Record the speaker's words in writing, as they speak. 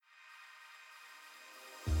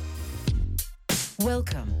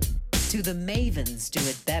Welcome to the Mavens Do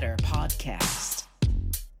It Better podcast.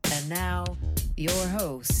 And now, your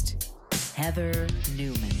host, Heather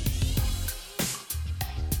Newman.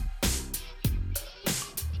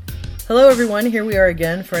 Hello, everyone. Here we are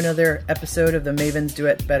again for another episode of the Mavens Do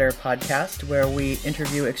It Better podcast, where we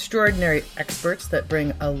interview extraordinary experts that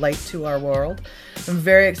bring a light to our world. I'm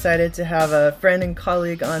very excited to have a friend and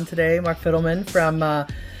colleague on today, Mark Fiddleman, from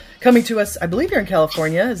coming to us, I believe you're in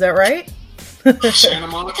California. Is that right? Santa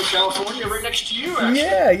Monica, California, right next to you,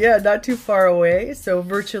 actually. Yeah, not too far away. So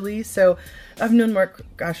virtually. So I've known Mark,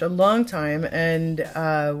 a long time, and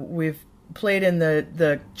we've played in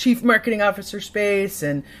the chief marketing officer space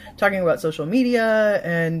and talking about social media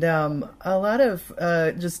and a lot of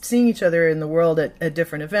just seeing each other in the world at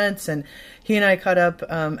different events. And he and I caught up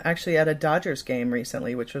actually at a Dodgers game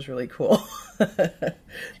recently, which was really cool.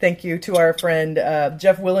 Thank you to our friend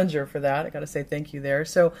Jeff Willinger for that. I got to say thank you there.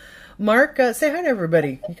 So Mark, say hi to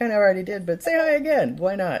everybody. You kind of already did, but say hi again.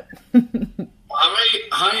 Why not?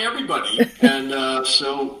 Hi, everybody. And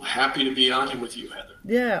so happy to be on here with you, Heather.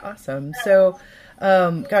 Yeah, awesome. So,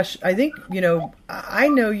 I think, I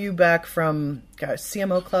know you back from,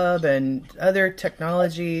 CMO Club and other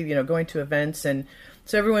technology, going to events. And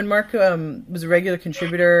so Mark was a regular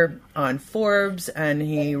contributor on Forbes, and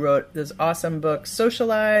he wrote this awesome book,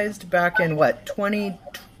 Socialized, back in,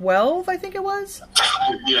 2012, I think it was?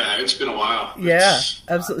 Yeah, it's been a while. Yeah,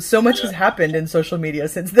 absolutely. So much has happened in social media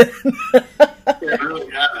since then. It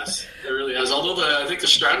really has. Although I think the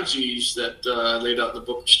strategies that laid out in the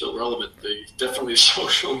book are still relevant. Definitely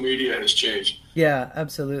social media has changed. Yeah,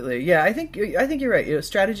 absolutely. Yeah, I think you're right.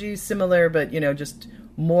 Strategy is similar, but just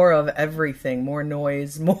more of everything, more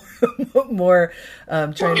noise, more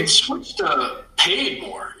trying. Well, it's switched to paid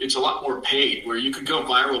more. It's a lot more paid, where you could go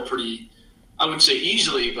viral pretty, I wouldn't say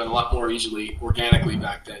easily, but a lot more easily organically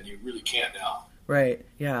back then. You really can't now. Right.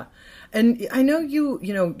 Yeah. And I know you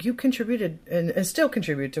contributed and still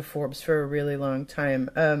contribute to Forbes for a really long time.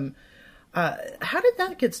 How did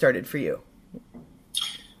that get started for you?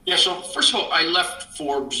 Yeah, so first of all, I left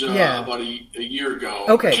Forbes about a year ago.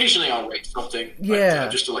 Okay. Occasionally I'll write something, but,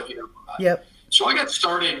 just to let you know. Yep. So I got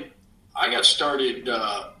started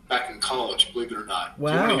back in college, believe it or not. Wow.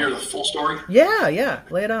 Do you want to hear the full story? Yeah.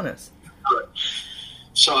 Lay it on us. All right.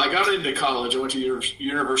 So I got into college. I went to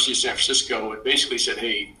University of San Francisco and basically said,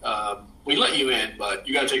 hey, we let you in, but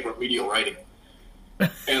you got to take remedial writing. And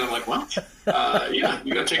I'm like, what? Yeah,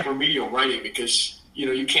 you got to take remedial writing because,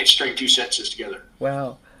 you can't string two sentences together.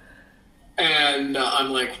 Wow. And I'm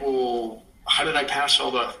like, well, how did I pass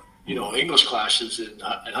all the, English classes in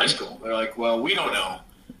high school? They're like, well, we don't know.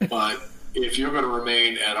 But if you're going to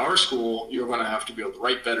remain at our school, you're going to have to be able to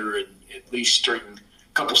write better and at least string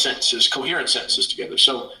couple sentences, coherent sentences together.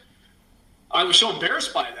 So I was so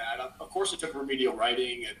embarrassed by that. Of course, I took remedial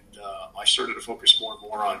writing, and I started to focus more and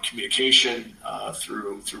more on communication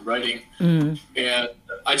through writing. Mm. And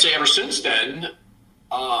I'd say ever since then,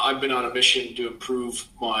 I've been on a mission to improve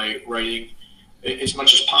my writing as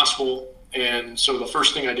much as possible. And so the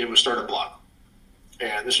first thing I did was start a blog.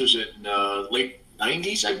 And this was in late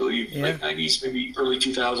 90s, I believe, late 90s, maybe early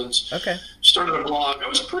 2000s. Okay. Started a blog. I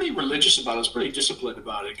was pretty religious about it. I was pretty disciplined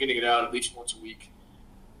about it, getting it out at least once a week.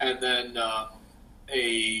 And then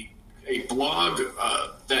a blog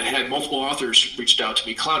that had multiple authors reached out to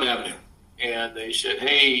me, Cloud Avenue. And they said,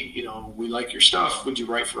 hey, we like your stuff. Would you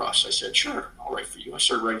write for us? I said, sure, I'll write for you. I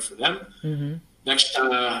started writing for them. Mm-hmm. Next,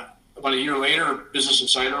 about a year later, Business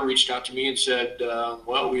Insider reached out to me and said,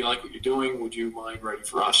 well, we like what you're doing. Would you mind writing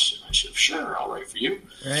for us? And I said, sure, I'll write for you.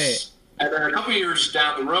 Right. And then a couple of years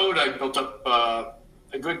down the road, I built up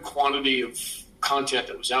a good quantity of content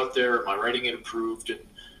that was out there. My writing had improved, and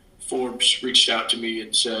Forbes reached out to me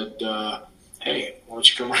and said, hey, why don't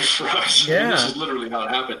you come write for us? Yeah. I mean, this is literally how it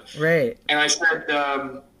happened. Right. And I said,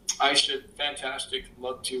 fantastic,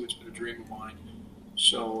 love to. It's been a dream of mine.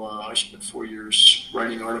 So I spent 4 years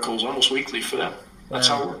writing articles almost weekly for them. That's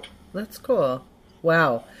how it worked. That's cool.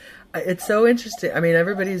 Wow. It's so interesting. I mean,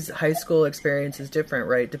 everybody's high school experience is different,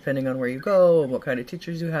 right? Depending on where you go and what kind of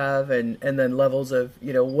teachers you have, and then levels of,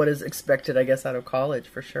 what is expected, I guess, out of college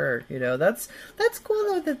for sure. That's cool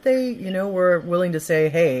though that they, were willing to say,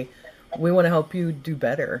 hey, we want to help you do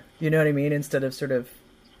better. You know what I mean? Instead of sort of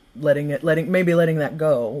letting that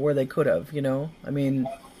go where they could have, I mean,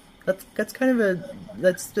 that's kind of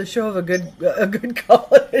that's the show of a good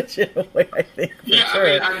college in a way, I think. Yeah, sure.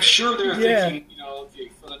 I mean, I'm sure they're thinking,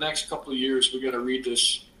 okay, for the next couple of years, we're going to read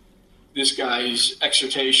this guy's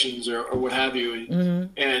exhortations or what have you,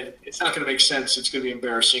 and it's not going to make sense. It's going to be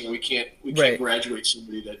embarrassing. We can't graduate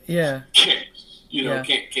somebody that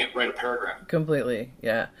can't write a paragraph. Completely,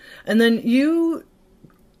 yeah. And then you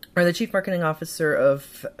are the Chief Marketing Officer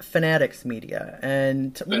of Fanatics Media.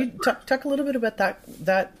 And will you talk a little bit about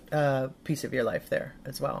that piece of your life there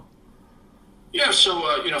as well? Yeah, so,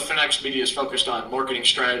 Fanatics Media is focused on marketing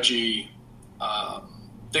strategy,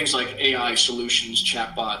 things like AI solutions,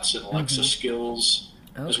 chatbots, and Alexa skills,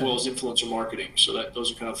 as well as influencer marketing. So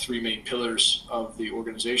those are kind of three main pillars of the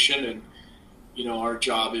organization. And, our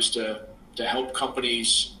job is to help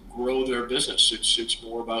companies grow their business. It's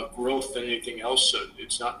more about growth than anything else. So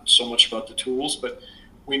it's not so much about the tools, but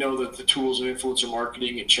we know that the tools of influencer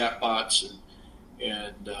marketing and chatbots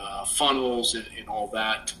and funnels and all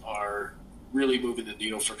that are really moving the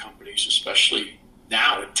needle for companies, especially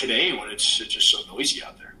now and today when it's just so noisy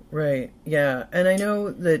out there. Right. Yeah. And I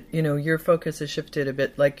know that, your focus has shifted a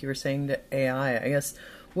bit, like you were saying, to AI. I guess,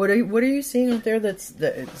 what are you seeing out there that's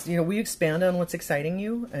will you expand on what's exciting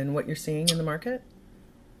you and what you're seeing in the market?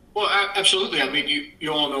 Well, absolutely. I mean,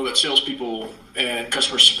 you all know that salespeople and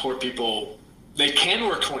customer support people, they can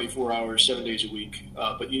work 24 hours, 7 days a week,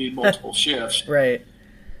 but you need multiple shifts. Right.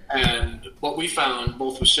 And what we found,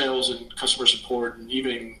 both with sales and customer support, and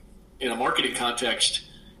even in a marketing context,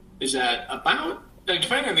 is that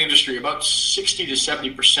depending on the industry, about 60 to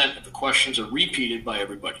 70% of the questions are repeated by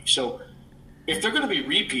everybody. So if they're going to be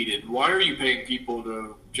repeated, why are you paying people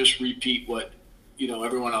to just repeat what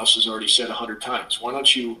everyone else has already said 100 times? Why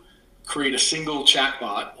don't you create a single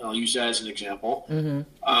chatbot, and I'll use that as an example,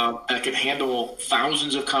 that can handle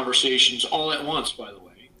thousands of conversations all at once, by the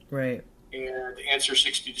way. Right. And answer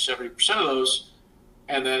 60 to 70% of those.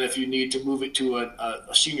 And then if you need to move it to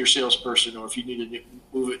a senior salesperson, or if you need to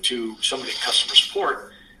move it to somebody in customer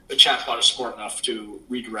support, the chatbot is smart enough to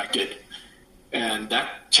redirect it. And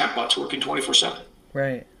that chatbot's working 24/7.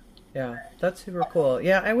 Right. Yeah, that's super cool.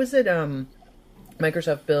 Yeah, I was at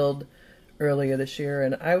Microsoft Build earlier this year,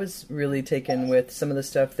 and I was really taken with some of the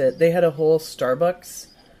stuff that they had a whole Starbucks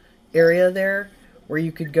area there where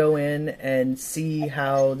you could go in and see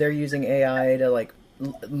how they're using AI to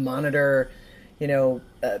monitor, the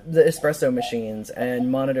espresso machines and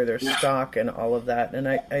monitor their stock and all of that. And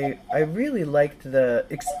I really liked the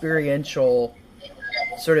experiential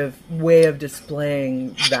sort of way of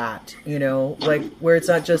displaying that, where it's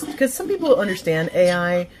not just, because some people understand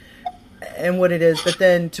AI and what it is, but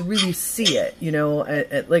then to really see it,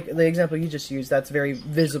 like the example you just used, that's very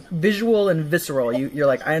visual and visceral. You're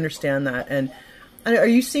like, I understand that. And are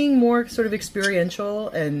you seeing more sort of experiential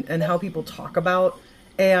and how people talk about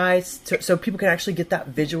AI so people can actually get that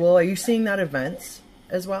visual? Are you seeing that events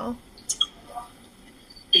as well?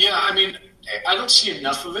 Yeah, I mean, I don't see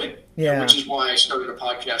enough of it, which is why I started a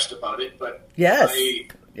podcast about it. But yes.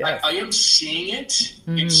 I am seeing it.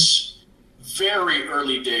 Mm-hmm. It's very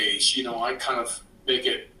early days. I kind of make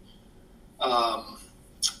it, I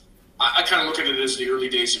kind of look at it as the early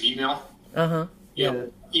days of email. Uh-huh.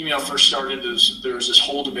 Email first started, there was this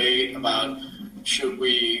whole debate about should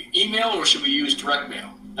we email or should we use direct mail?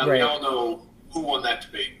 Now, we all know who won that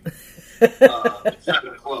debate. It's not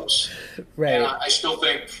even close. Right. And I still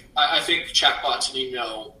think, I think chatbots and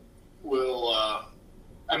email will,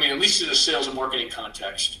 at least in a sales and marketing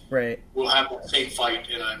context, right, we'll have that same fight,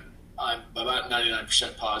 and I'm about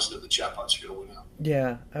 99% positive the chatbots are going to win out.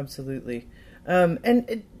 Yeah, absolutely.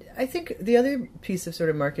 I think the other piece of sort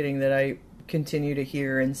of marketing that I continue to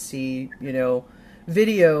hear and see,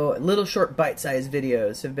 video, little short bite-sized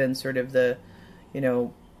videos have been sort of the,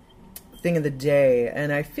 thing of the day.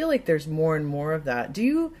 And I feel like there's more and more of that.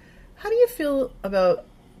 How do you feel about,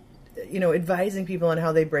 advising people on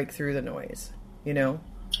how they break through the noise,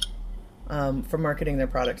 for marketing their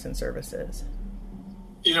products and services?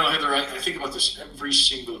 Heather, I think about this every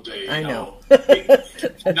single day. I know.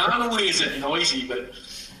 Not only is it noisy, but,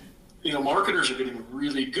 marketers are getting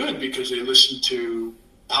really good because they listen to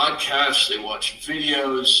podcasts, they watch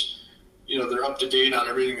videos, they're up to date on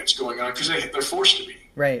everything that's going on because they're forced to be.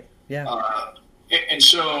 Right, yeah. And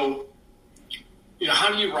so,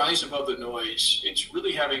 how do you rise above the noise? It's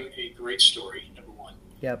really having a great story, number one.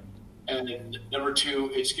 Yep. And number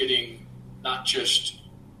two, it's getting not just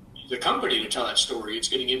the company to tell that story, it's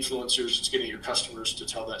getting influencers, it's getting your customers to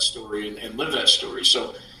tell that story and live that story.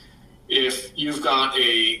 So if you've got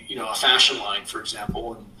a fashion line, for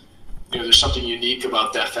example, and there's something unique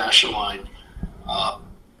about that fashion line,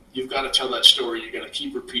 you've got to tell that story. You've got to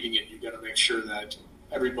keep repeating it. You've got to make sure that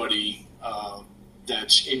everybody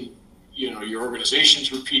that's in your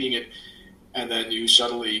organization's repeating it, and then you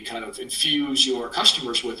subtly kind of infuse your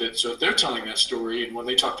customers with it. So if they're telling that story, and when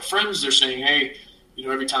they talk to friends, they're saying, hey,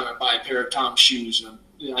 every time I buy a pair of Tom's shoes, and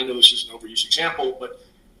I know this is an overused example, but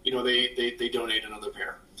they donate another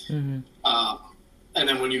pair. Mm-hmm. And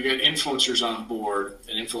then when you get influencers on board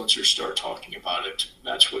and influencers start talking about it,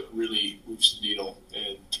 that's what really moves the needle.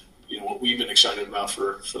 And, what we've been excited about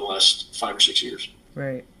for the last 5 or 6 years.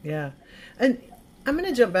 Right. Yeah. And I'm going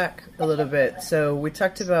to jump back a little bit. So we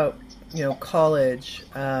talked about, college.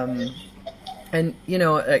 And,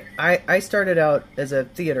 I started out as a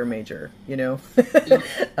theater major, Yeah.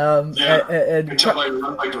 and until my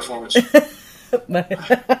runway performance. I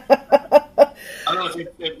don't know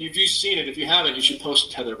if you've seen it. If you haven't, you should post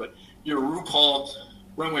it, Heather. But your RuPaul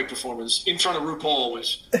runway performance in front of RuPaul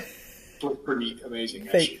was pretty amazing.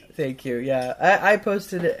 Thank you. Yeah, I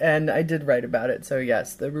posted it and I did write about it. So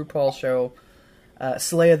yes, the RuPaul show,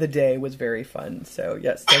 Slay of the Day, was very fun. So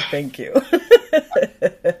yes, so thank you.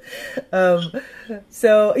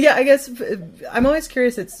 So yeah, I guess I'm always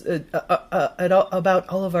curious. It's about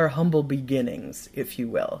all of our humble beginnings, if you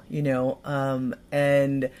will,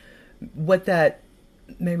 and what that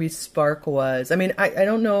maybe spark was. I mean, I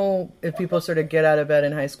don't know if people sort of get out of bed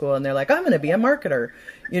in high school and they're like, I'm going to be a marketer,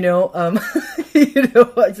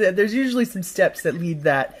 there's usually some steps that lead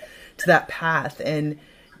to that path. And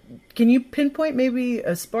can you pinpoint maybe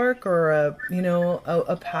a spark or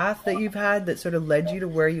a path that you've had that sort of led you to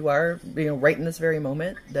where you are, right in this very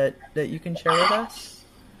moment that you can share with us?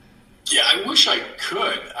 Yeah, I wish I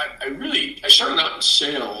could. I started out in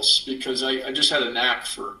sales because I just had a knack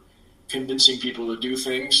for convincing people to do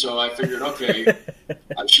things. So I figured, okay,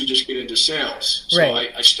 I should just get into sales. So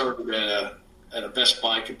right. I started at a Best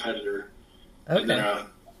Buy competitor, and then a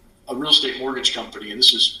real estate mortgage company. And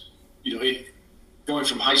this is, going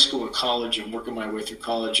from high school to college and working my way through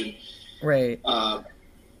college. And right.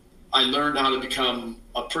 I learned how to become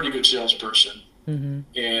a pretty good salesperson. Mm-hmm.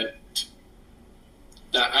 And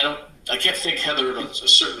I can't think, Heather, of a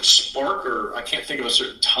certain spark, or I can't think of a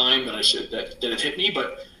certain time that I said that it hit me,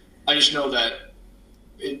 but I just know that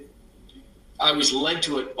I was led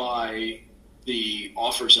to it by the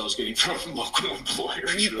offers I was getting from local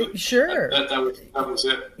employers. Really. Sure. That was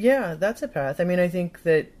it. Yeah, that's a path. I mean, I think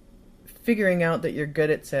that figuring out that you're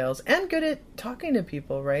good at sales and good at talking to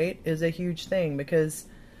people, right, is a huge thing, because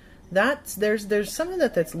there's some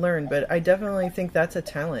of that's learned, but I definitely think that's a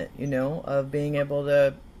talent, of being able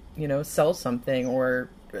to, sell something or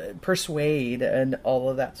persuade and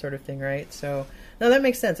all of that sort of thing, right? So no, that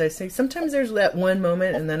makes sense. I say sometimes there's that one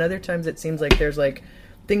moment, and then other times it seems like there's like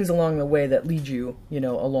things along the way that lead you,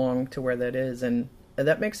 along to where that is, and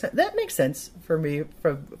that makes sense. That makes sense for me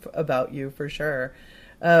about you for sure.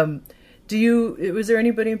 Was there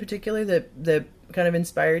anybody in particular that kind of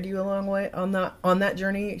inspired you along the way on that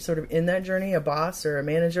journey, sort of in that journey, a boss or a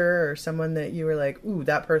manager or someone that you were like, ooh,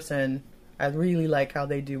 that person, I really like how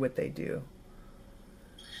they do what they do?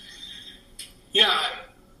 Yeah,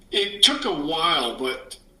 it took a while,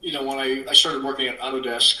 but when I started working at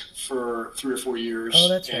Autodesk for 3 or 4 years. Oh,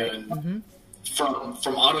 that's right. And mm-hmm.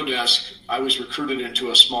 from Autodesk, I was recruited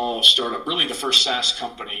into a small startup, really the first SaaS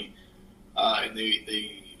company, and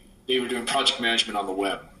they were doing project management on the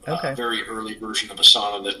web. Okay. A very early version of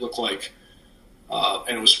Asana that looked like,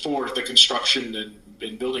 and it was for the construction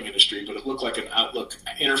and building industry, but it looked like an Outlook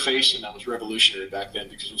interface, and that was revolutionary back then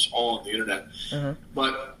because it was all on the internet. Uh-huh.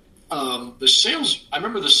 But I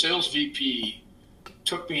remember the sales VP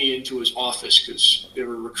took me into his office because they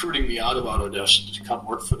were recruiting me out of Autodesk to come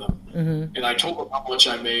work for them. Mm-hmm. And I told him how much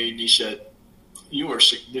I made, and he said, "You are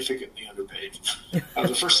significantly underpaid." That was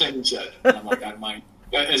the first thing he said. And I'm like,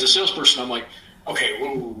 as a salesperson, I'm like, okay,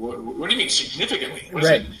 what do you mean significantly?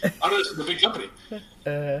 Right. Autodesk is a big company.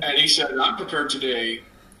 And he said, "I'm prepared today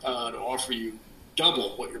to offer you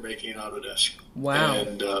double what you're making in Autodesk." Wow.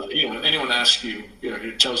 And anyone asks you,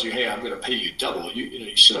 it tells you, "Hey, I'm going to pay you double."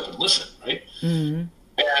 You sit up and listen, right? Mm-hmm.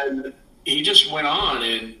 And he just went on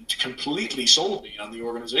and completely sold me on the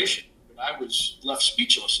organization. And I was left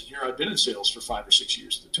speechless. And here I've been in sales for 5 or 6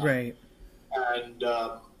 years at the time. Right. And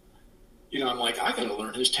I'm like, I got to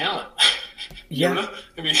learn his talent. Yeah.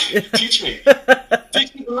 I mean, teach me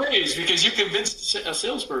the ways, because you convinced a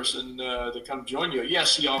salesperson to come join you.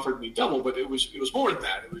 Yes, he offered me double, but it was more than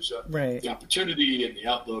that. It was right. The opportunity and the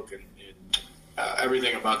outlook and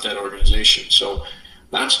everything about that organization. So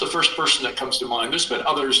that's the first person that comes to mind. There's been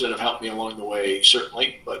others that have helped me along the way,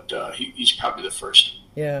 certainly, but he's probably the first.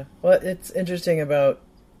 Yeah. Well, it's interesting about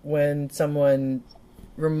when someone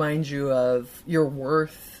reminds you of your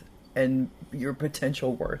worth and your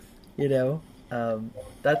potential worth,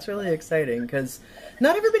 that's really exciting, because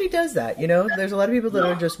not everybody does that. There's a lot of people that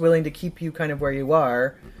are just willing to keep you kind of where you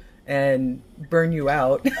are and burn you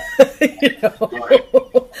out,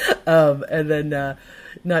 and then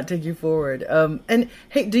not take you forward. And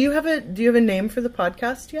hey, do you have a name for the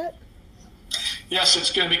podcast yet? Yes,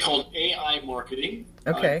 it's going to be called AI Marketing.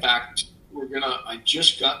 Okay. In fact, I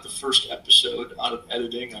just got the first episode out of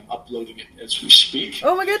editing. I'm uploading it as we speak.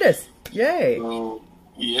 Oh my goodness. Yay. So,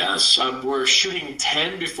 yes, we're shooting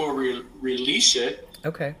 10 before we release it.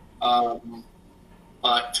 Okay. And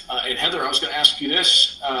Heather, I was going to ask you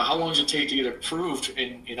this. How long does it take to get approved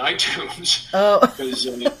in iTunes? Oh. Because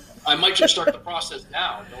I might just start the process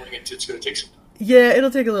now, knowing it's going to take some time. Yeah, it'll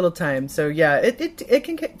take a little time. So yeah, it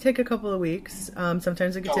can take a couple of weeks.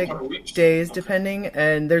 Sometimes it can take days, depending.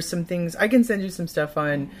 And there's some things I can send you some stuff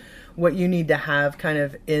on what you need to have kind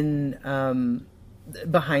of in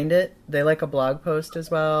behind it. They like a blog post as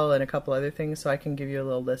well and a couple other things. So I can give you a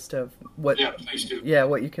little list of what. Yeah, please do. Yeah,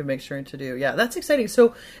 what you can make sure to do. Yeah, that's exciting.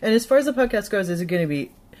 So, and as far as the podcast goes, is it going to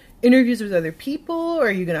be interviews with other people, or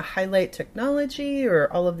are you going to highlight technology,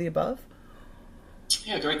 or all of the above?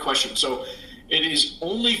 Yeah, great question. So it is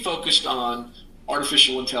only focused on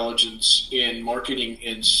artificial intelligence in marketing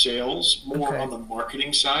and sales, more on the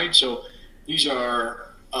marketing side. So these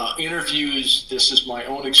are interviews. This is my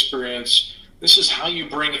own experience. This is how you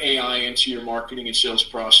bring AI into your marketing and sales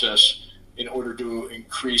process in order to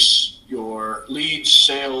increase your leads,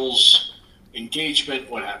 sales, engagement,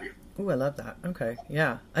 what have you. Oh, I love that. Okay,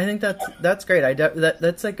 yeah, I think that's great.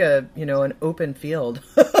 That's like a an open field.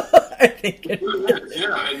 I think.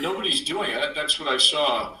 Yeah, and nobody's doing it. That's what I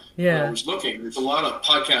saw when I was looking. There's a lot of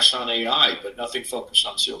podcasts on AI, but nothing focused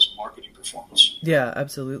on sales and marketing performance. Yeah,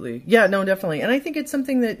 absolutely. Yeah, no, definitely. And I think it's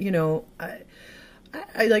something that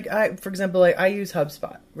I like. For example, I use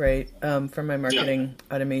HubSpot, right, for my marketing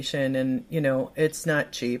automation, and it's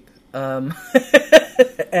not cheap. And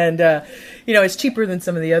it's cheaper than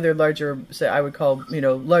some of the other larger, I would call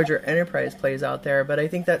larger enterprise plays out there. But I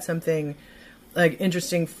think that's something like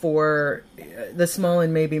interesting for the small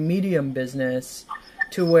and maybe medium business,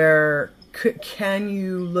 to where can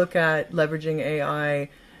you look at leveraging AI,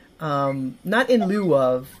 not in lieu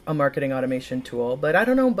of a marketing automation tool, but I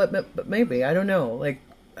don't know, but maybe, I don't know. Like,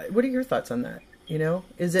 what are your thoughts on that?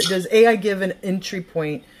 Does AI give an entry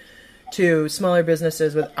point to smaller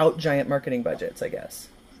businesses without giant marketing budgets, I guess?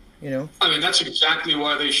 I mean, that's exactly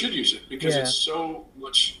why they should use it, because it's so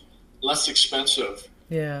much less expensive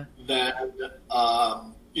than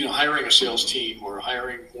hiring a sales team or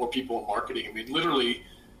hiring more people in marketing. I mean, literally,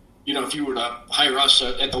 if you were to hire us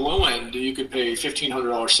at the low end, you could pay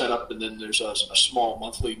 $1,500 setup, and then there's a small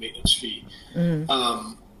monthly maintenance fee.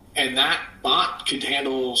 Mm-hmm. And that bot could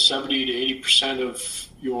handle 70 to 80% of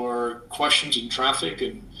your questions and traffic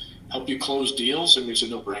and help you close deals. I mean, it's a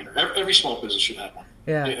no-brainer. Every small business should have one.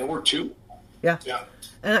 Yeah. Or two. Yeah.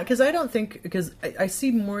 And because I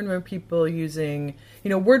see more and more people using,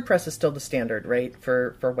 WordPress is still the standard, right,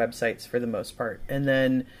 for websites for the most part. And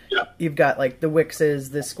then you've got like the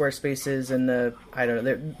Wixes, the Squarespaces, and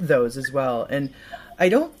those as well. And I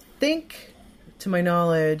don't think, to my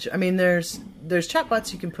knowledge, I mean, there's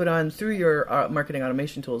chatbots you can put on through your marketing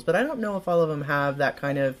automation tools, but I don't know if all of them have that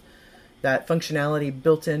kind of that functionality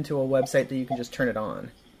built into a website that you can just turn it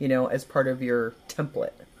on, as part of your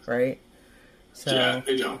template, right? So,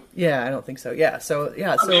 they don't. Yeah, I don't think so. Yeah, so you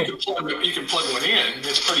can plug one in.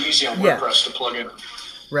 It's pretty easy on WordPress to plug in a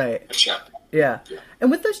chat. Yeah. And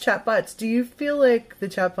with those chatbots, do you feel like the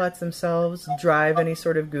chatbots themselves drive any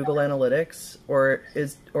sort of Google Analytics, or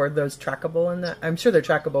are those trackable in that? I'm sure they're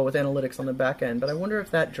trackable with analytics on the back end, but I wonder if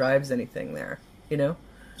that drives anything there. I don't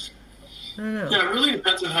know. Yeah, it really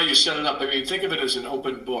depends on how you set it up. I mean, think of it as an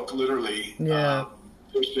open book, literally. Yeah.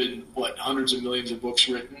 There's been, hundreds of millions of books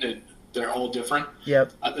written, and they're all different.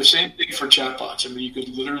 Yep. The same thing for chatbots. I mean, you could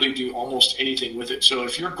literally do almost anything with it. So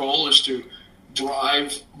if your goal is to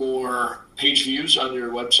drive more page views on your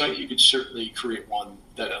website, you could certainly create one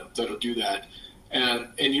that'll do that. And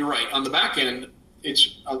you're right. On the back end,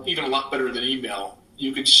 it's even a lot better than email.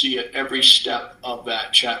 You could see at every step of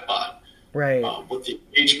that chatbot. Right. What the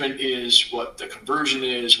engagement is, what the conversion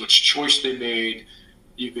is, which choice they made.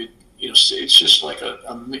 You could, it's just like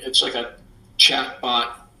it's like a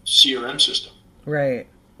chatbot CRM system. Right.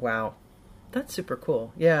 Wow. That's super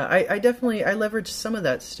cool. Yeah, I definitely leverage some of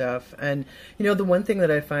that stuff. And, the one thing that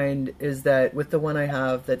I find is that with the one I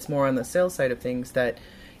have that's more on the sales side of things, that,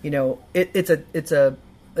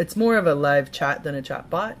 it's more of a live chat than a chat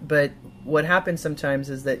bot. But what happens sometimes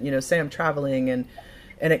is that, say I'm traveling and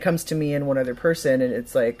it comes to me and one other person, and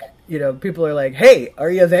it's like, people are like, "Hey,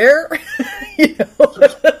 are you there?"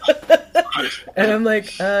 And I'm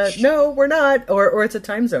like, "No, we're not," or it's a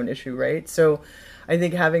time zone issue, right? So I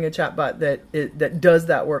think having a chatbot that does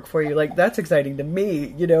that work for you, like, that's exciting to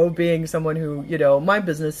me, being someone who, my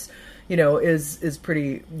business, is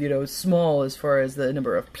pretty, small as far as the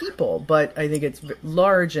number of people, but I think it's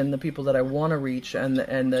large in the people that I want to reach and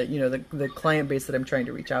the client base that I'm trying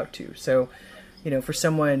to reach out to. So, for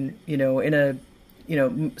someone, in a,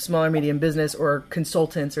 smaller medium business or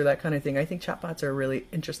consultants or that kind of thing, I think chatbots are really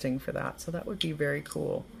interesting for that. So that would be very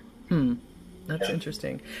cool. That's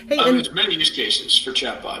interesting. Hey, there's many use cases for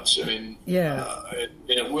chatbots. I mean, and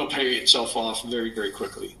it will pay itself off very, very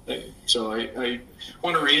quickly. So I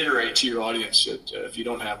want to reiterate to your audience that if you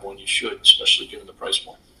don't have one, you should, especially given the price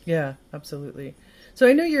point. Yeah, absolutely. So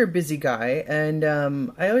I know you're a busy guy, and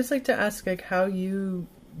I always like to ask how you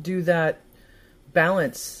do that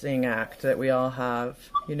balancing act that we all have.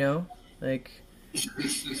 I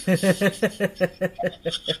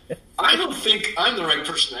don't think I'm the right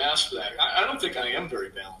person to ask for that. I don't think I am very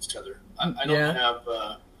balanced, Heather. I don't have.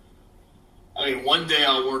 One day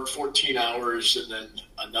I'll work 14 hours, and then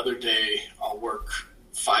another day I'll work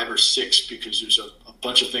 5 or 6 because there's a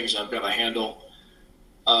bunch of things I've got to handle.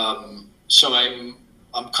 So I'm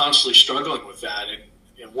constantly struggling with that.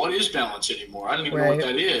 And what is balance anymore? I don't even know what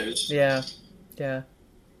that is. Yeah,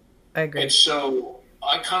 I agree. And so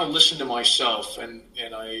I kind of listen to myself, and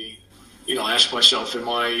I, ask myself, am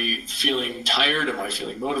I feeling tired? Am I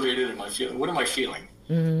feeling motivated? What am I feeling?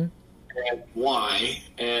 Mm-hmm. And why?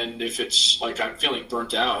 And if it's like I'm feeling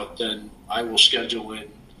burnt out, then I will schedule in,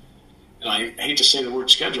 and I hate to say the word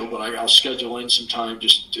schedule, but I'll schedule in some time,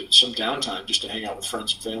 some downtime, just to hang out with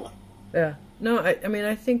friends and family. Yeah. No, I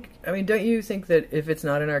mean, don't you think that if it's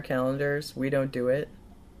not in our calendars, we don't do it?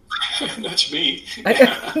 That's me.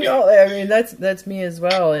 That's me as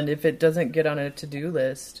well. And if it doesn't get on a to-do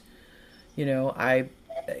list,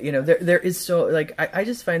 there is so I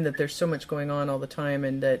just find that there's so much going on all the time,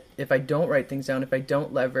 and that if I don't write things down, if I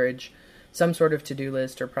don't leverage some sort of to-do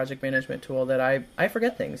list or project management tool, that I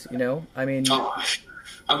forget things. I'm glad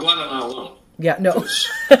I'm not alone. Yeah, no.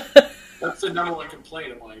 That's the number one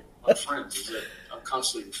complaint of my friends, is that I'm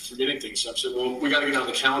constantly forgetting things. So I said, well, we got to get on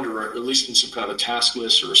the calendar, or at least in some kind of a task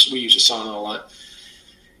list, or we use Asana a lot.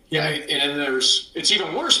 Yeah, and then it's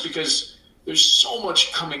even worse because there's so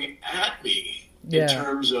much coming at me in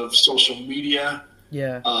terms of social media.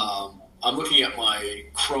 Yeah. I'm looking at my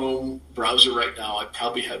Chrome browser right now. I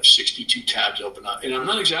probably have 62 tabs open, and I'm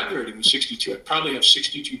not exaggerating with 62. I probably have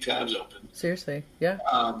 62 tabs open. Seriously, yeah.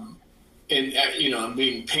 And I'm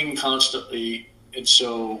being pinged constantly, and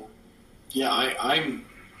so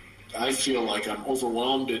I feel like I'm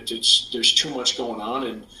overwhelmed. There's too much going on,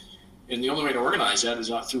 and the only way to organize that is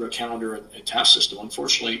not through a calendar and task system.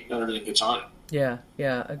 Unfortunately, not everything gets on it.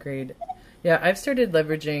 Yeah, agreed. Yeah, I've started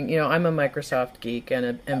leveraging, I'm a Microsoft geek and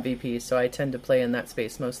an MVP, so I tend to play in that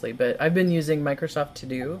space mostly, but I've been using Microsoft To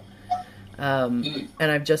Do, and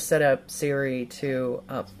I've just set up Siri to,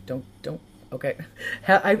 okay.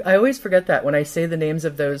 I always forget that when I say the names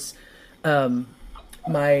of those,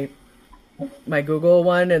 my Google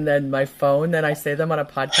one and then my phone, then I say them on a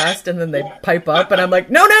podcast and then they pipe up and I'm like,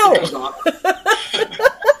 no.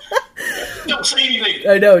 Don't say anything.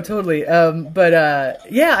 I know, totally. I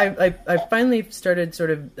finally started sort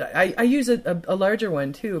of, I use a larger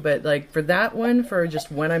one too, but for that one, for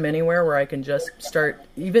just when I'm anywhere where I can just start,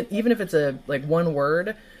 even if it's one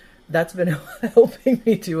word, that's been helping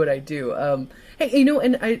me do what I do. Hey,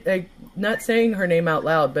 and I not saying her name out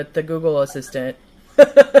loud, but the Google Assistant,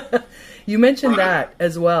 you mentioned that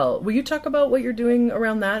as well. Will you talk about what you're doing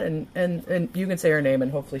around that? And you can say her name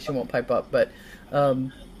and hopefully she won't pipe up, but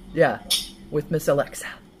with Miss Alexa.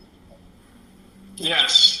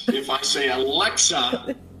 Yes, if I say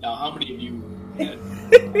Alexa, now how many of you had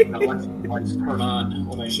Alexa lights turn on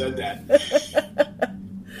when I said that?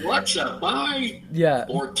 Alexa, buy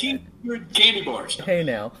 1,400 candy bars. Hey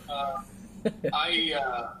now.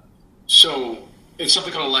 So it's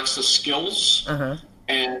something called Alexa Skills,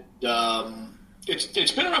 and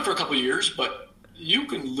it's been around for a couple of years, but you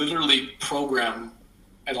can literally program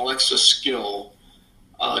an Alexa skill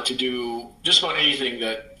to do just about anything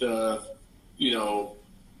that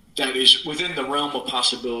that is within the realm of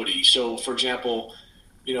possibility. So, for example,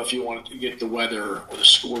 if you wanted to get the weather or the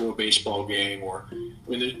score of a baseball game,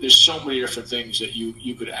 there's so many different things that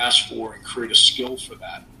you could ask for and create a skill for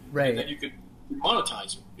that. Right. And then you could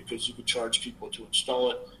monetize it because you could charge people to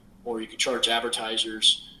install it, or you could charge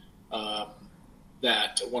advertisers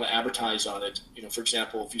that want to advertise on it. For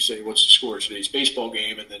example, if you say, what's the score of today's baseball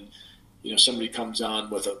game? And then, somebody comes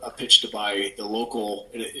on with a pitch to buy the local,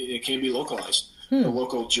 and it can be localized, the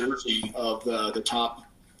local jersey of the top,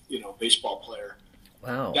 baseball player.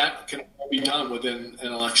 Wow. That can all be done within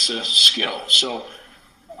an Alexa skill. So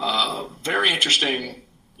very interesting,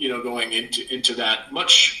 going into that.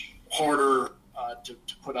 Much harder to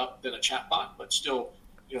put up than a chatbot, but still,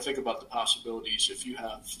 think about the possibilities. If you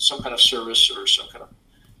have some kind of service or some kind of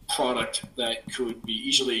product that could be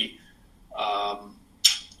easily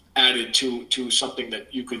added to something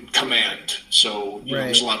that you could command. So,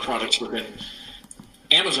 there's a lot of products within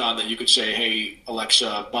Amazon that you could say, hey,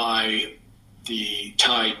 Alexa, buy the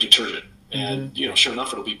Tide detergent. And, sure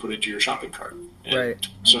enough, it'll be put into your shopping cart. And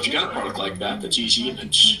so if you got a product like that that's easy and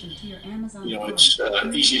it's,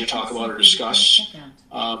 it's easy to talk about or discuss,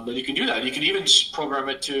 then you can do that. You can even program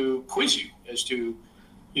it to quiz you as to,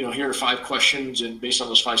 here are 5 questions, and based on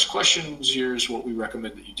those 5 questions, here's what we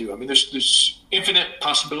recommend that you do. I mean, there's infinite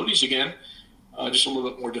possibilities, again, just a little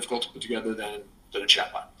bit more difficult to put together than a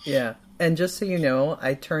chatbot. Yeah. And just so you know,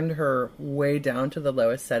 I turned her way down to the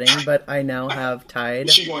lowest setting, but I now have Tide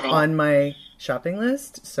on my shopping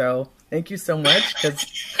list. So thank you so much, because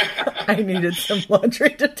I needed some laundry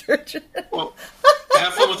detergent. Well,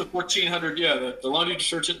 have fun with the 1400, the laundry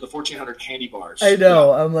detergent and the 1400 candy bars. I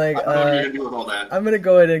know. I'm like, I don't know what you're going to do with all that. I'm going to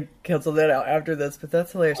go ahead and cancel that out after this, but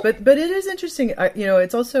that's hilarious. But it is interesting.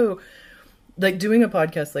 It's also like doing a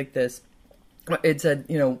podcast like this. It said,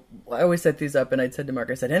 I always set these up, and I'd said to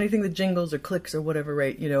Mark, I said, anything that jingles or clicks or whatever,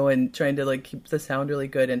 right? And trying to like keep the sound really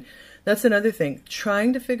good. And that's another thing,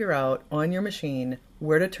 trying to figure out on your machine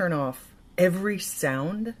where to turn off every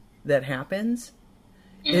sound that happens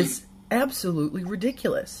is absolutely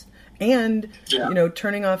ridiculous. And,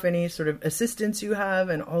 turning off any sort of assistance you have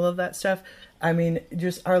and all of that stuff. I mean,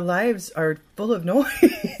 just our lives are full of noise.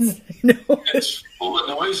 It's full of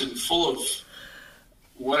noise and full of,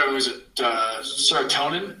 what was it,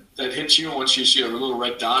 serotonin that hits you once you see a little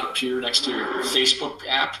red dot appear next to your Facebook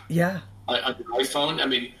app on your iPhone. I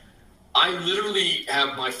mean, I literally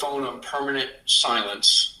have my phone on permanent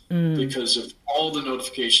silence because of all the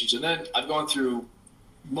notifications. And then I've gone through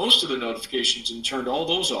most of the notifications and turned all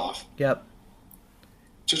those off. Yep.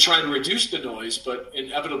 To try to reduce the noise, but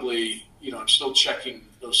inevitably, I'm still checking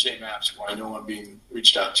those same apps where I know I'm being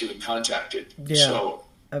reached out to and contacted. Yeah. So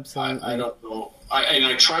absolutely. I don't know.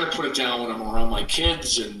 I try to put it down when I'm around my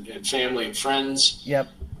kids and family and friends. Yep.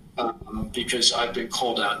 Because I've been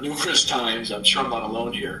called out numerous times. I'm sure I'm not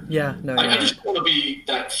alone here. Yeah. No. I just want to be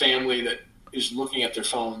that family that is looking at their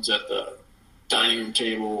phones at the dining room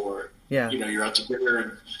table, or you're out to dinner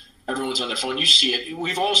and everyone's on their phone. You see it.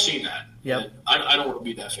 We've all seen that. Yeah. I don't want to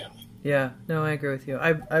be that family. Yeah, no, I agree with you.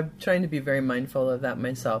 I'm trying to be very mindful of that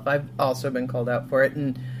myself. I've also been called out for it,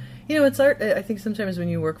 and it's art. I think sometimes when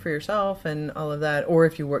you work for yourself and all of that, or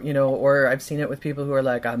if you work, or I've seen it with people who are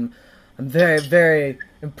like, I'm very, very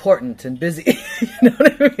important and busy. You know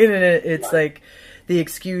what I mean? And it's like the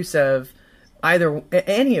excuse of either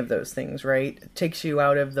any of those things, right? It takes you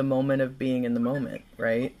out of the moment of being in the moment,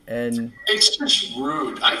 right? And it's just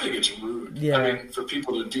rude. I think it's rude. Yeah. I mean, for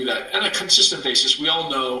people to do that on a consistent basis. We all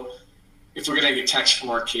know if we're going to get text from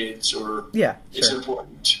our kids or it's an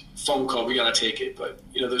important phone call, we got to take it. But,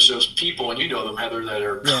 there's those people, and them, Heather, that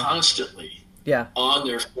are constantly on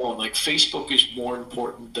their phone. Like, Facebook is more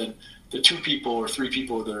important than the 2 people or 3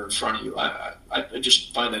 people that are in front of you. I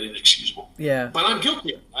just find that inexcusable. Yeah. But I'm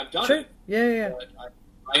guilty. I've done it. Yeah. But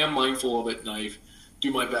I am mindful of it, and I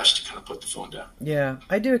do my best to kind of put the phone down. Yeah.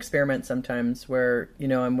 I do experiment sometimes where,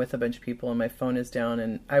 I'm with a bunch of people and my phone is down,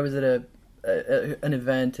 and I was at an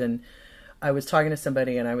event, and I was talking to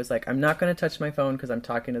somebody, and I was like, I'm not going to touch my phone because I'm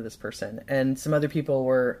talking to this person. And some other people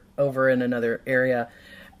were over in another area.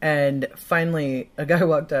 And finally, a guy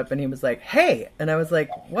walked up, and he was like, hey. And I was like,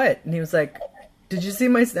 what? And he was like, did you see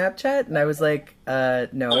my Snapchat? And I was like,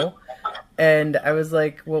 no. And I was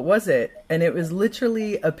like, what was it? And it was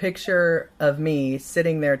literally a picture of me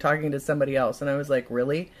sitting there talking to somebody else. And I was like,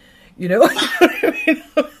 really? You know what I mean?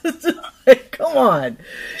 I was just like, come on.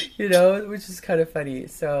 Which is kind of funny.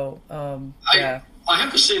 So, I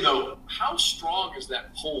have to say, though, how strong is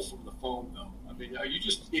that pull from the phone, though? I mean, are you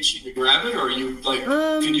just itching to grab it, or are you like,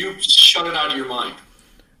 can you shut it out of your mind?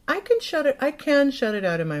 I can shut it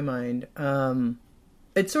out of my mind.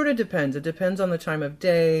 It sort of depends. It depends on the time of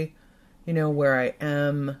day, where I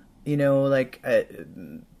am, it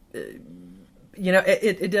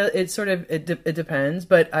depends,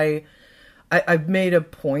 but I've made a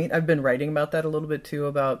point. I've been writing about that a little bit too,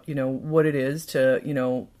 about, what it is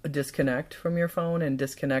to, disconnect from your phone and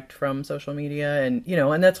disconnect from social media. And,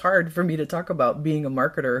 and that's hard for me to talk about, being a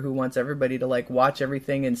marketer who wants everybody to like watch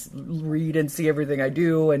everything and read and see everything I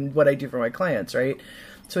do and what I do for my clients. Right.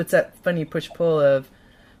 So it's that funny push-pull of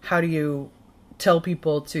how do you tell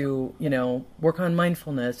people to, work on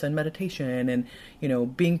mindfulness and meditation and,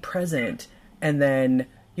 being present, and then,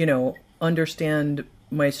 understand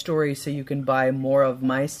my story so you can buy more of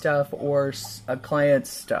my stuff or a client's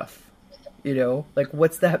stuff. Like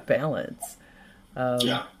what's that balance?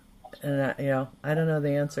 Yeah. And I don't know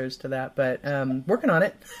the answers to that, but working on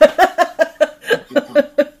it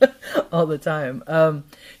all the time.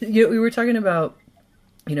 We were talking about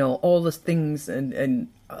all the things and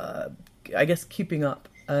I guess keeping up.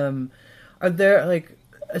 Are there, like,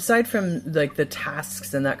 aside from like the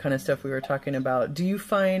tasks and that kind of stuff we were talking about, do you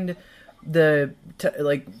find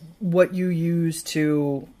what you use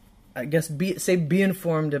to, I guess, be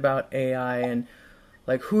informed about AI, and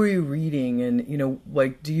like who are you reading, and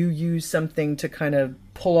like do you use something to kind of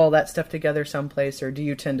pull all that stuff together someplace, or do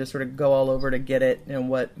you tend to sort of go all over to get it and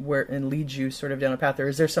where and lead you sort of down a path, or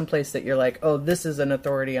is there some place that you're like, oh, this is an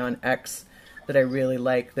authority on X that I really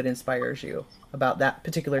like that inspires you about that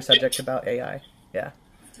particular subject about AI? Yeah.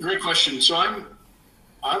 Great question. So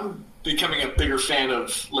I'm becoming a bigger fan of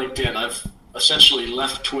LinkedIn. I've essentially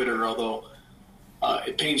left Twitter, although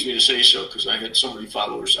it pains me to say so because I had so many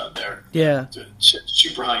followers out there. Yeah. It's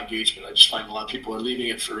super high engagement. I just find a lot of people are leaving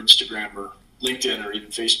it for Instagram or LinkedIn or even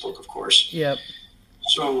Facebook, of course. Yep.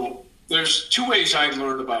 So there's two ways I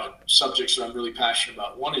learn about subjects that I'm really passionate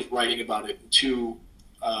about. One is writing about it, and two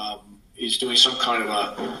is doing some kind of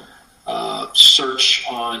a search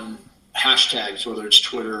on hashtags, whether it's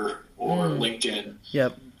Twitter or LinkedIn.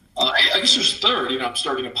 Yep. I guess there's a third. I'm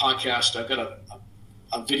starting a podcast. I've got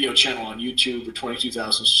a video channel on YouTube with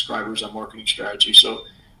 22,000 subscribers on marketing strategy. So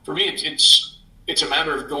for me, it's a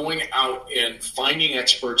matter of going out and finding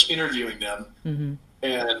experts, interviewing them,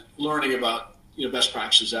 and learning about best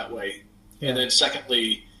practices that way. Yeah. And then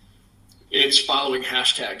secondly, it's following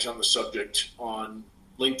hashtags on the subject on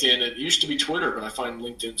LinkedIn. It used to be Twitter, but I find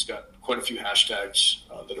LinkedIn's got quite a few hashtags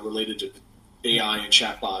that are related to AI and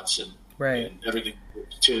chatbots and everything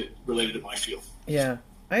related to my field. Yeah,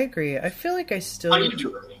 I agree. I feel like I still. How do you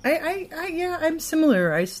do it? I'm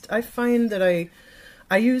similar. I find that I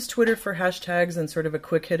use Twitter for hashtags and sort of a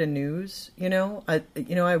quick hit of news.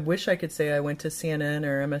 I wish I could say I went to CNN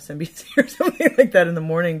or MSNBC or something like that in the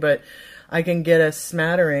morning, but I can get a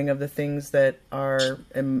smattering of the things that are,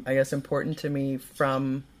 I guess, important to me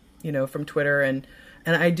from Twitter, and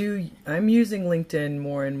I'm using LinkedIn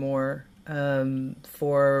more and more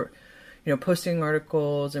for posting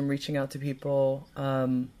articles and reaching out to people.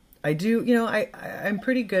 I do, I'm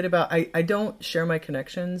pretty good about, I don't share my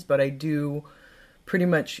connections, but I do pretty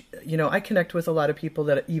much, I connect with a lot of people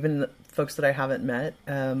that even folks that I haven't met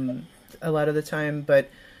a lot of the time, but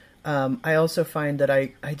I also find that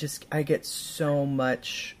I get so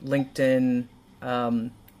much LinkedIn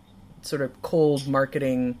sort of cold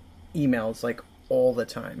marketing emails like all the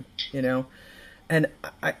time, and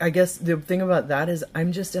I guess the thing about that is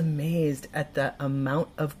I'm just amazed at the amount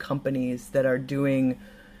of companies that are doing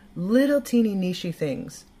little teeny nichey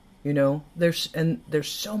things. There's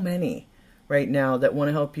so many right now that want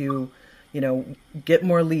to help you, get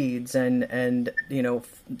more leads and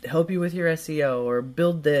help you with your SEO or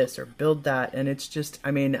build this or build that. And it's just,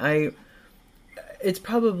 it's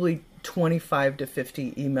probably 25 to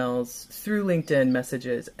 50 emails through LinkedIn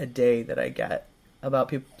messages a day that I get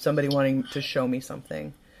about somebody wanting to show me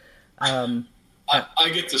something. I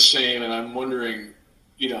get the same, and I'm wondering,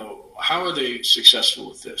 how are they successful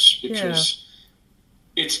with this? Because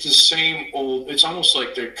it's the same old. It's almost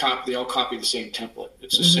like they all copy the same template.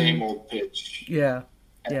 It's the same old pitch. Yeah,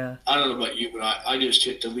 and yeah. I don't know about you, but I just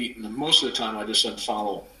hit delete, and most of the time I just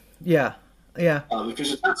unfollow. Yeah, yeah.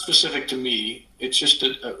 Because it's not specific to me. It's just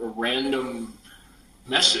a random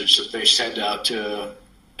message that they send out to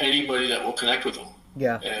anybody that will connect with them.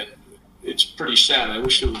 Yeah. And it's pretty sad. I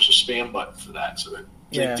wish there was a spam button for that so that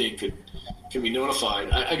LinkedIn can be notified.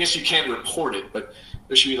 I guess you can report it, but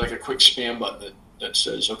there should be like a quick spam button that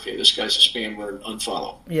says, okay, this guy's a spammer, and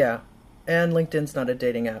unfollow. Yeah. And LinkedIn's not a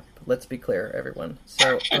dating app. Let's be clear, everyone.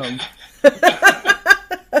 So, I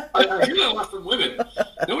hear that a lot from women.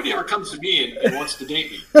 Nobody ever comes to me and wants to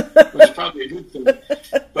date me, which is probably a good thing.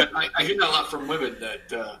 But I hear that a lot from women that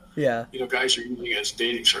guys are using it as a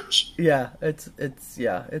dating service. Yeah, it's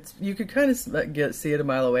you could kind of see it a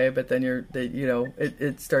mile away, but then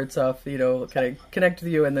it starts off kind of connect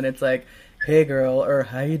with you, and then it's like, hey girl, or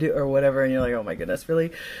how you do, or whatever, and you're like, oh my goodness,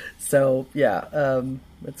 really? So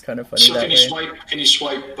it's kind of funny. So can you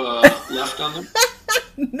swipe left on them?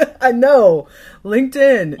 No,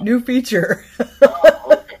 LinkedIn, new feature.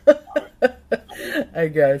 I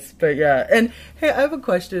guess, but yeah. And hey, I have a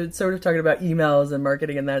question, sort of talking about emails and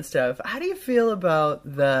marketing and that stuff. How do you feel about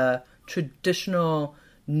the traditional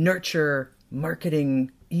nurture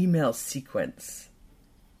marketing email sequence?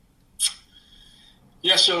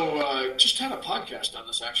 Yeah, so just had a podcast on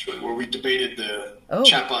this actually, where we debated the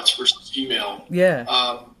chatbots versus email. Yeah.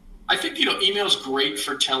 I think email's great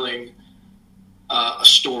for telling a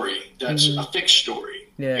story that's a fixed story.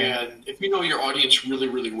 Yeah. And if you know your audience really,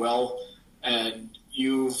 really well, and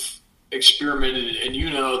you've experimented, and you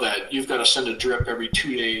know that you've got to send a drip every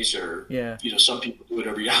 2 days, or some people do it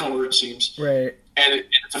every hour, it seems. Right. And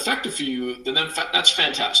it's effective for you, then that's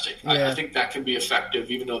fantastic. Yeah. I think that can be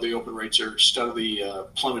effective, even though the open rates are steadily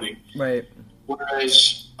plummeting. Right.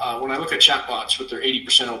 Whereas when I look at chatbots with their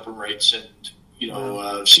 80% open rates and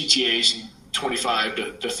CTAs in 25 to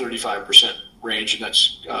 35% range, and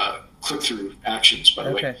that's click-through actions, by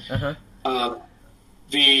the way. Uh-huh.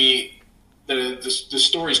 The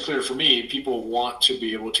story's clear for me. People want to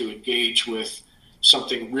be able to engage with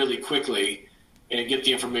something really quickly and get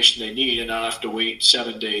the information they need, and not have to wait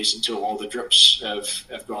 7 days until all the drips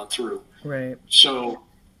have gone through. Right. So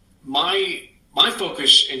my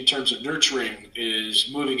focus in terms of nurturing is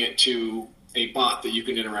moving it to a bot that you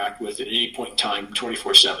can interact with at any point in time,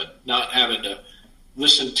 24/7, not having to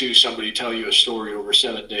listen to somebody tell you a story over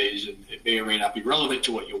 7 days, and it may or may not be relevant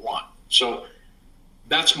to what you want. So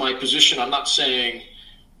that's my position. I'm not saying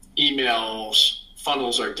emails,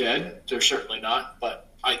 funnels are dead. They're certainly not, but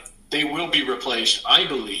they will be replaced, I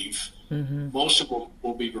believe. Mm-hmm. Most of them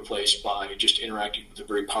will be replaced by just interacting with a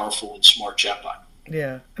very powerful and smart chatbot.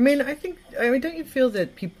 Yeah. I mean, don't you feel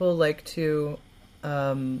that people like to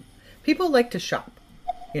shop,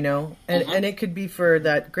 and it could be for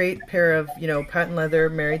that great pair of, patent leather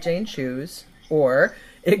Mary Jane shoes, or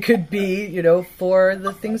it could be, for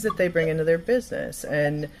the things that they bring into their business.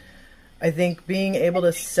 And I think being able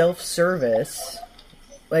to self-service,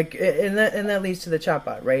 and that leads to the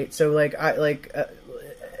chatbot, right? So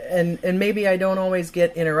and maybe I don't always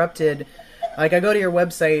get interrupted. Like, I go to your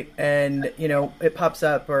website and, it pops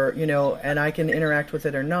up, or, and I can interact with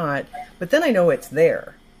it or not, but then I know it's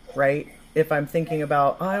there, right? If I'm thinking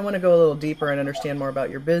about, I want to go a little deeper and understand more about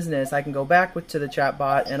your business, I can go back to the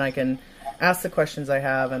chatbot and I can ask the questions I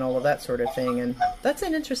have and all of that sort of thing. And that's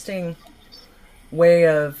an interesting way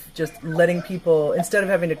of just letting people, instead of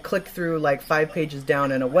having to click through like 5 pages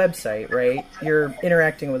down in a website, right? You're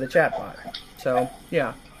interacting with a chatbot. So,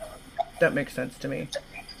 yeah, that makes sense to me.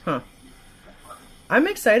 Huh. I'm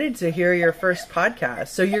excited to hear your first podcast.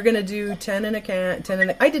 So you're going to do 10 in a can,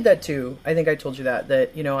 I did that too. I think I told you that,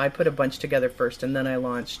 I put a bunch together first and then I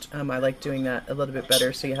launched. I like doing that a little bit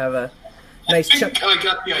better. So you have a nice chunk. I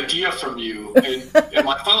got the idea from you. And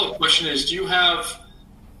my follow-up question is, do you have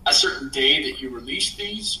a certain day that you release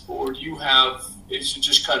these, or is it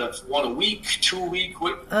just kind of 1 a week, 2 a week? Do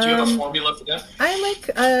you have a formula for that?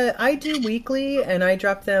 I do weekly, and I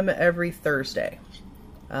drop them every Thursday.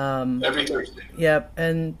 Every Thursday. Yep,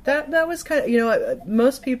 and that was kind of,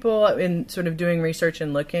 most people in sort of doing research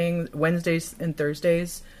and looking, Wednesdays and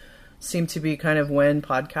Thursdays seem to be kind of when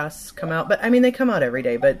podcasts come out. But I mean, they come out every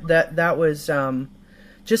day, but that was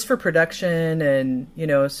just for production.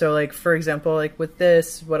 And, so like, for example, like with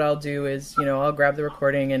this, what I'll do is, I'll grab the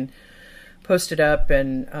recording and post it up,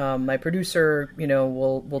 and my producer,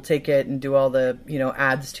 will take it and do all the,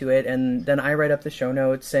 ads to it, and then I write up the show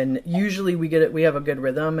notes. And usually we have a good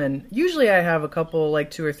rhythm, and usually I have a couple, like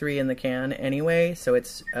 2 or 3 in the can anyway. So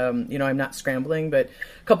it's, I'm not scrambling. But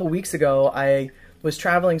a couple weeks ago, I was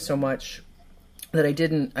traveling so much that I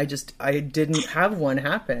didn't have one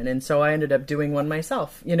happen. And so I ended up doing one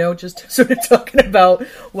myself, just sort of talking about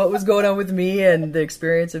what was going on with me and the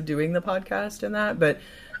experience of doing the podcast and that. But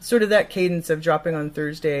sort of that cadence of dropping on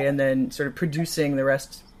Thursday and then sort of producing the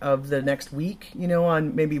rest of the next week,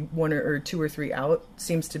 on maybe 1 or 2 or 3 out,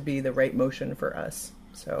 seems to be the right motion for us.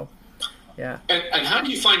 So, yeah. And how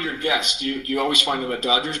do you find your guests? Do you always find them at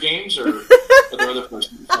Dodgers games, or are there other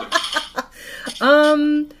places you find?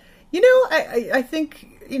 I think,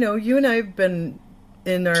 you and I have been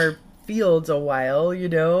in our fields a while,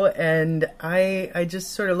 and I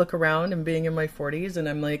just sort of look around, and being in my 40s, and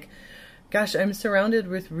I'm like, gosh, I'm surrounded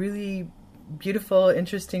with really beautiful,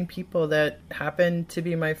 interesting people that happen to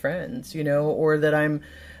be my friends, or that I've,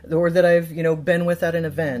 been with at an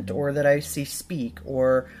event, or that I see speak,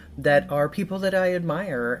 or that are people that I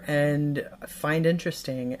admire and find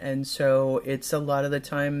interesting. And so it's a lot of the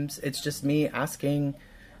times it's just me asking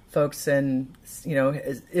folks, and,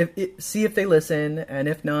 see if they listen. And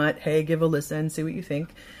if not, hey, give a listen, see what you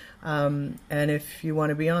think. And if you want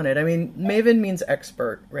to be on it, I mean, Maven means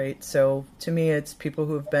expert, right? So to me, it's people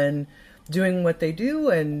who have been doing what they do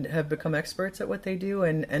and have become experts at what they do,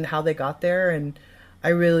 and how they got there. And I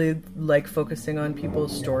really like focusing on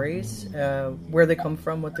people's stories, where they come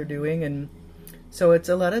from, what they're doing. And so it's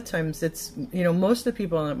a lot of times it's, most of the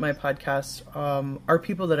people on my podcast, are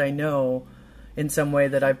people that I know in some way,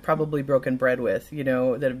 that I've probably broken bread with,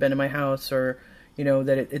 that have been in my house, or,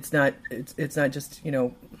 that it's not just,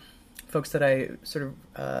 folks that I sort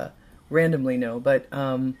of randomly know. But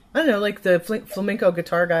I don't know, like the flamenco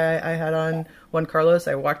guitar guy I had on, Juan Carlos,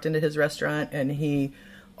 I walked into his restaurant and he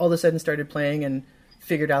all of a sudden started playing and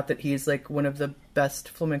figured out that he's like one of the best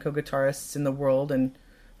flamenco guitarists in the world, and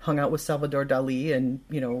hung out with Salvador Dali and,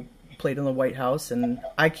 played in the White House. And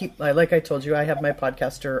like I told you, I have my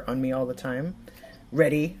podcaster on me all the time,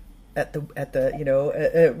 ready at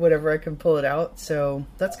whatever I can pull it out. So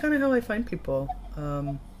that's kind of how I find people.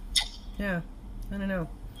 Yeah, I don't know.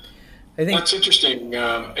 I think that's interesting.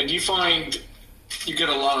 And do you find you get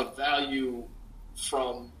a lot of value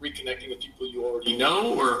from reconnecting with people you already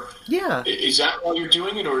know, or is that why you're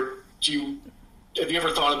doing it, or have you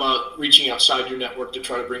ever thought about reaching outside your network to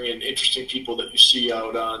try to bring in interesting people that you see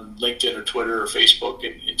out on LinkedIn or Twitter or Facebook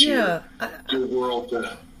into your world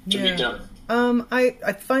to meet them?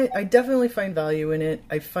 I definitely find value in it.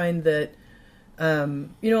 I find that a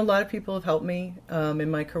lot of people have helped me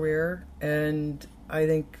in my career, and I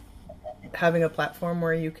think having a platform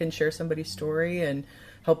where you can share somebody's story and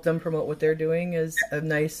help them promote what they're doing is a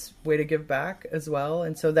nice way to give back as well.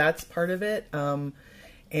 And so that's part of it. Funnily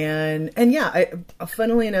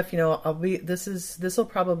enough, this will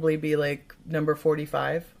probably be like number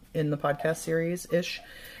 45 in the podcast series ish.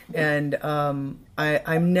 And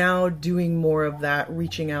I'm now doing more of that,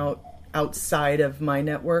 reaching out outside of my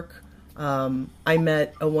network. I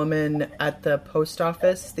met a woman at the post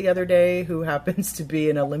office the other day who happens to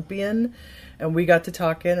be an Olympian, and we got to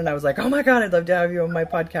talking, and I was like, oh my God, I'd love to have you on my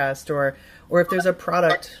podcast. Or if there's a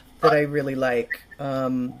product that I really like,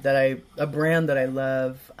 a brand that I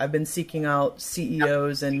love, I've been seeking out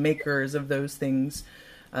CEOs and makers of those things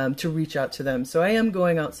to reach out to them. So I am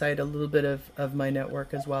going outside a little bit of my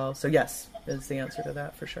network as well. So yes, is the answer to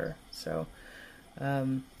that for sure. So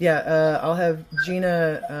I'll have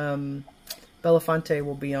Gina Belafonte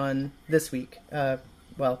will be on this week.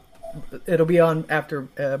 It'll be on after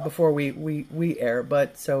before we air.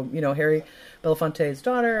 But so Harry Belafonte's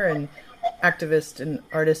daughter and activist and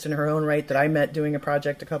artist in her own right that I met doing a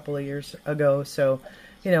project a couple of years ago. So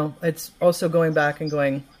it's also going back and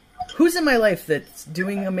going, who's in my life that's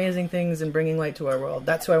doing amazing things and bringing light to our world?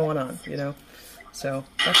 That's who I want on. So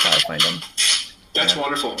that's how I find them. That's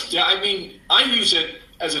wonderful. Yeah, I mean, I use it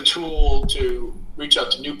as a tool to reach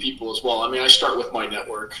out to new people as well. I mean, I start with my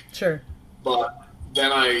network. Sure. But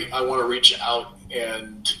then I want to reach out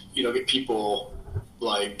and, get people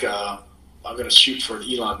like, I'm going to shoot for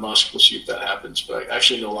Elon Musk. We'll see if that happens. But I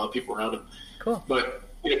actually know a lot of people around him. Cool. But,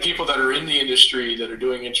 people that are in the industry that are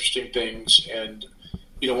doing interesting things. And,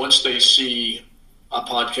 once they see a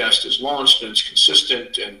podcast is launched and it's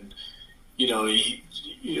consistent and,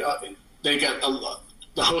 they got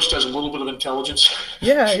the host has a little bit of intelligence.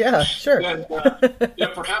 Yeah, sure. And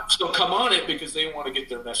perhaps they'll come on it because they want to get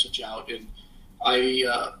their message out. And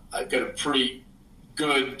I've got a pretty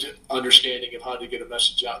good understanding of how to get a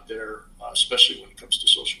message out there, especially when it comes to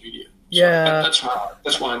social media. So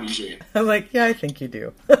that's why I'm using it. I'm like, I think you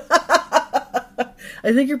do.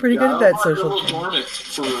 I think you're pretty good at that social. I was a little dormant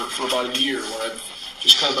for about a year where I've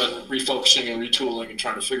just kind of been refocusing and retooling and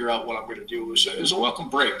trying to figure out what I'm going to do. It was a welcome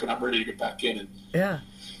break, but I'm ready to get back in and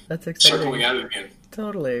that's exciting. Start going at it again.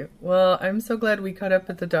 Totally. Well, I'm so glad we caught up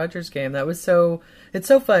at the Dodgers game. It's so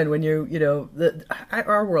fun when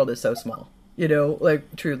our world is so small,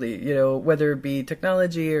 like truly, whether it be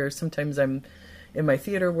technology or sometimes I'm in my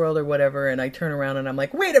theater world or whatever, and I turn around and I'm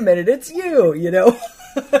like, wait a minute, it's you, Right.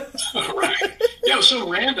 Yeah, it was so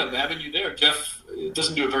random having you there. Jeff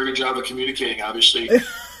doesn't do a very good job of communicating, obviously,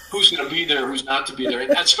 who's going to be there, who's not to be there,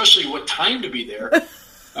 and especially what time to be there.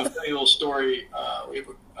 I'll tell you a little story. We have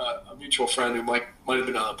a mutual friend who might have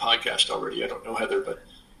been on the podcast already. I don't know Heather, but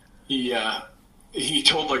he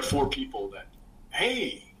told like 4 people that,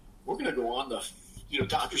 hey, we're going to go on the,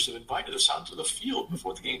 Dodgers have invited us out to the field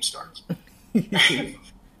before the game starts.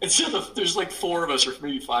 And so there's like 4 of us or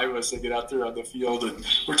maybe 5 of us that get out there on the field and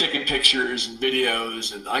we're taking pictures and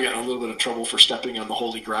videos, and I got a little bit of trouble for stepping on the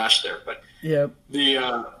holy grass there. But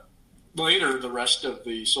later the rest of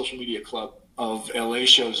the social media club of LA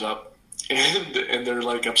shows up and they're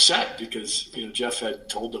like upset because Jeff had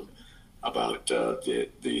told them about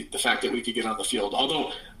the fact that we could get on the field.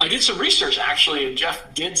 Although I did some research actually, and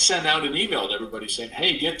Jeff did send out an email to everybody saying,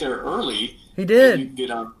 "Hey, get there early." He did. You can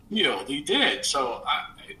get on field. He did. So I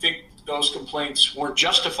think those complaints weren't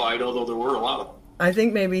justified, although there were a lot of them. I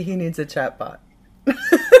think maybe he needs a chatbot.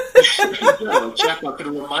 Chatbot could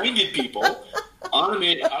have reminded people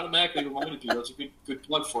automatically reminded people. That's a good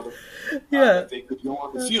plug for them. Yeah. If they could go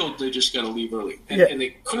on the field, they just got to leave early. And, Yeah. and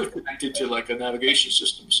they could have connected to like a navigation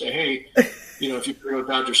system. Say, hey, if you go to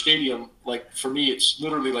Dodger Stadium, like for me, it's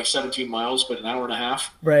literally like 17 miles, but an hour and a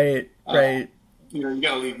half. Right. You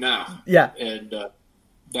got to leave now. Yeah. And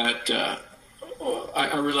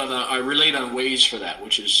I relate on Waze for that,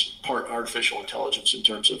 which is part artificial intelligence in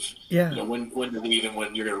terms of when to leave and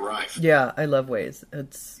when you're going to arrive. Yeah, I love Waze.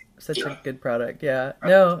 It's such a good product. Yeah.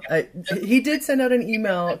 No, he did send out an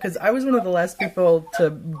email because I was one of the last people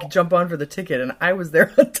to jump on for the ticket, and I was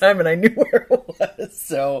there on time and I knew where it was.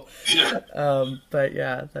 So, but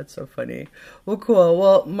yeah, that's so funny. Well, cool.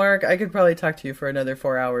 Well, Mark, I could probably talk to you for another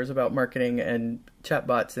 4 hours about marketing and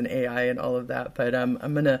chatbots and AI and all of that, but I'm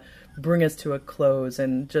going to bring us to a close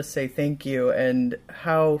and just say thank you and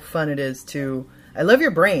how fun it is I love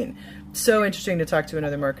your brain. So interesting to talk to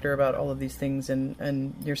another marketer about all of these things,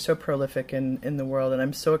 and you're so prolific in the world, and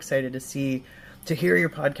I'm so excited to hear your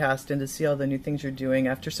podcast and to see all the new things you're doing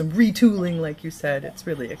after some retooling, like you said. It's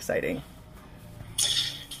really exciting.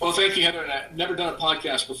 Well, thank you, Heather. I've never done a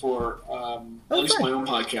podcast before, at least my own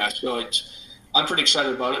podcast, so I'm pretty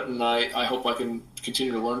excited about it, and I hope I can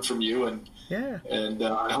continue to learn from you, and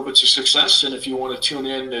I hope it's a success. And if you want to tune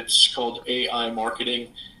in, it's called AI Marketing.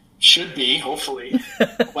 Should be, hopefully,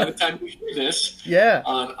 by the time we hear this,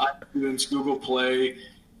 on iTunes, Google Play,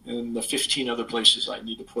 and the 15 other places I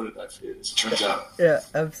need to put it, as it turns out. Yeah,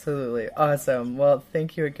 absolutely. Awesome. Well,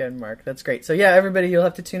 thank you again, Mark. That's great. So, yeah, everybody, you'll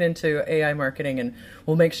have to tune into AI Marketing, and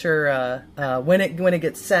we'll make sure when it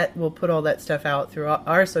gets set, we'll put all that stuff out through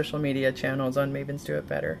our social media channels on Mavens Do It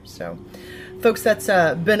Better. So, folks, that's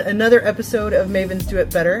been another episode of Mavens Do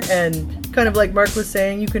It Better. And kind of like Mark was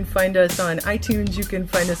saying, you can find us on iTunes, you can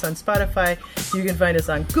find us on Spotify, you can find us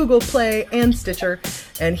on Google Play and Stitcher.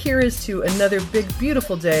 And here is to another big,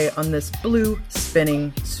 beautiful day on this blue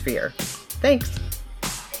spinning sphere. Thanks.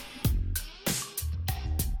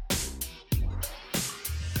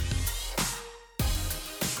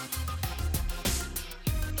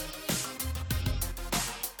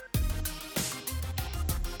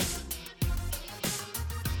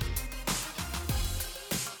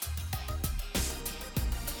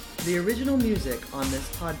 The original music on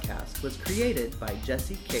this podcast was created by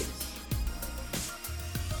Jesse Case.